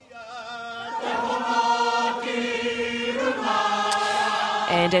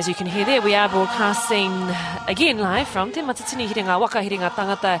And as you can hear there, we are broadcasting again live from Te Matatini Hiringa Waka Hiringa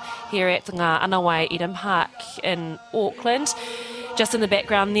Tangata here at Ngā Anawai Eden Park in Auckland. Just in the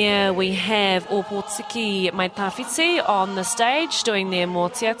background there, we have Opotiki Mai Tawhiti on the stage doing their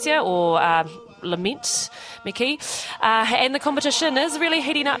motiatia or lament, Miki. And the competition is really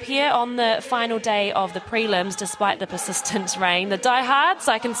heating up here on the final day of the prelims despite the persistent rain. The diehards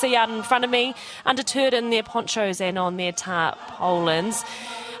I can see out in front of me, undeterred in their ponchos and on their tarpaulins.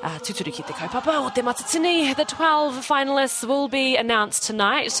 Tuturu ki te kaupapa o te Matatini. The 12 finalists will be announced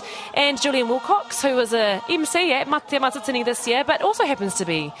tonight. And Julian Wilcox, who was a MC at Te Matatini this year, but also happens to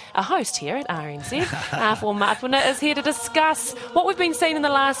be a host here at RNZ for Mapuna, is here to discuss what we've been seeing in the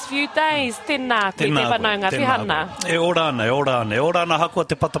last few days. Tēnā, koe te whanaunga, whihana. E orana hakua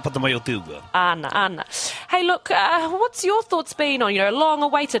te patapata mai o te uga. Ana. Hey, look, what's your thoughts been on,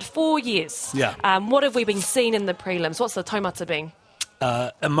 long-awaited 4 years? Yeah. What have we been seeing in the prelims? What's the taumata been?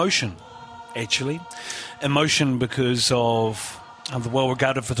 Emotion, actually. Emotion because of the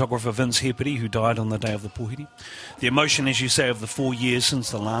well-regarded photographer Vince Heperi, who died on the day of the Pōhiri. The emotion, as you say, of the 4 years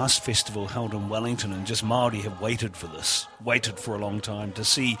since the last festival held in Wellington, and just Māori have waited for this, waited for a long time to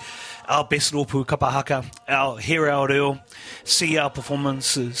see our best rōpū kapahaka, hear our reo, see our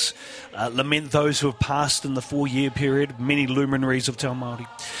performances, lament those who have passed in the 4-year period, many luminaries of Te Ao Māori,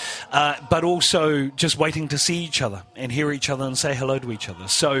 but also just waiting to see each other and hear each other and say hello to each other.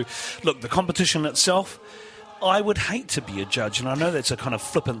 So, look, the competition itself, I would hate to be a judge, and I know that's a kind of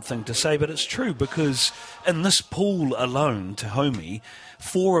flippant thing to say, but it's true, because in this pool alone, Te Haumi,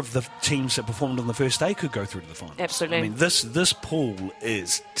 4 of the teams that performed on the first day could go through to the final. Absolutely. I mean, this pool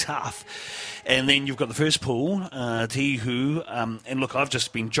is tough. And then you've got the first pool, Te Ihu, and look, I've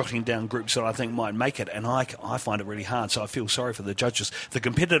just been jotting down groups that I think might make it, and I find it really hard, so I feel sorry for the judges. The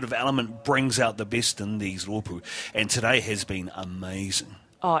competitive element brings out the best in these rōpū, and today has been amazing.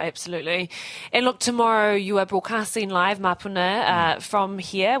 Oh, absolutely. And look, tomorrow you are broadcasting live, Mapuna, from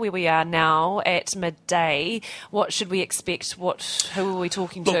here, where we are now at midday. What should we expect? Who are we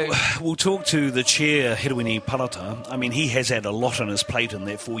talking to? Look, we'll talk to the chair, Hiruini Parata. I mean, he has had a lot on his plate in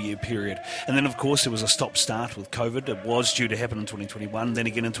that 4-year period. And then, of course, there was a stop-start with COVID. It was due to happen in 2021, then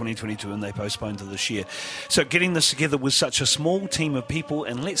again in 2022, and they postponed to this year. So getting this together with such a small team of people,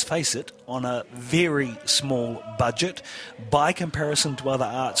 and let's face it, on a very small budget, by comparison to other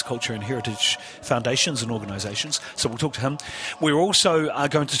arts, culture and heritage foundations and organisations. So we'll talk to him. We're also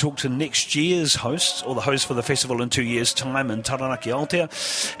going to talk to next year's hosts, or the host for the festival in 2 years' time in Taranaki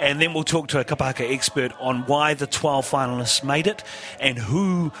Aotea. And then we'll talk to a kapahaka expert on why the 12 finalists made it and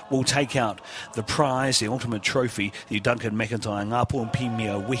who will take out the prize, the ultimate trophy, the Duncan McIntyre Ngāpo and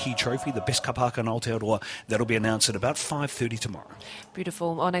Pimia Wehi Trophy, the best kapahaka in Aotearoa. That'll be announced at about 5:30 tomorrow.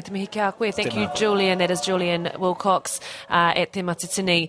 Beautiful. O nei te mihi kia koe. Thank you, Julian. That is Julian Wilcox at Te Matatini.